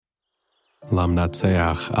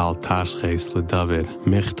למנצח אל תשחס לדוד,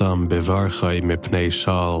 מכתם בברכי מפני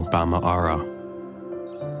שאול במערה.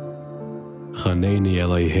 חנני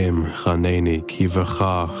אלוהים, חנני, כי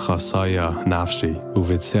בך חסיה נפשי,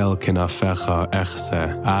 ובצל כנפיך אחסה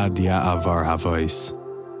עד יעבר הוויס.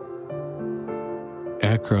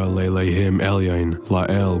 אקרא לאלוהים עליון,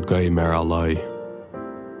 לאל גומר עלי.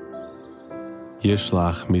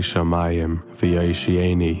 ישלח משמיים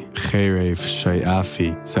ויושיעני, חרב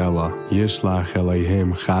שאפי צלע, ישלח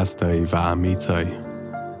אלוהים חסדי ואמיתי.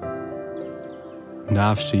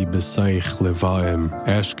 נפשי בסייך לבאים,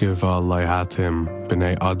 אשכבה להתם,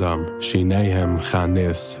 בני אדם, שיניהם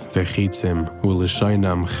חניס וחיצים,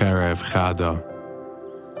 ולשונם חרב חדה.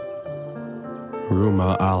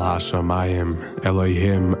 רומה על השמיים,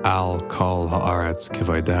 אלוהים על כל הארץ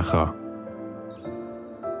כבודך.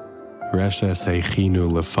 רשס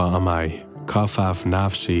הכינו לפעמי, כפף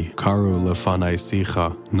נפשי, קרו לפני שיחה,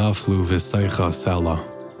 נפלו ושיחה סלע.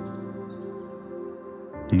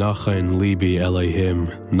 נכון ליבי אלוהים,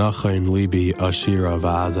 נכון ליבי אשירה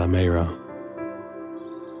ואזמרה.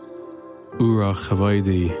 אורה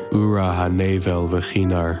כבודי, אורה הנבל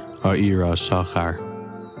וכינר, העירה שחר.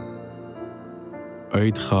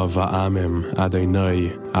 עודך ועמם, אדוני,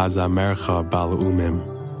 אזמרך בלעומים.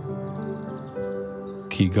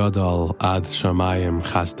 כי גדול עד שמיים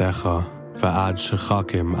חסדך, ועד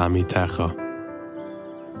שחקים אמיתך.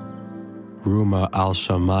 רומה על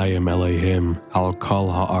שמיים אלוהים, על כל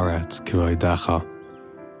הארץ כבודך.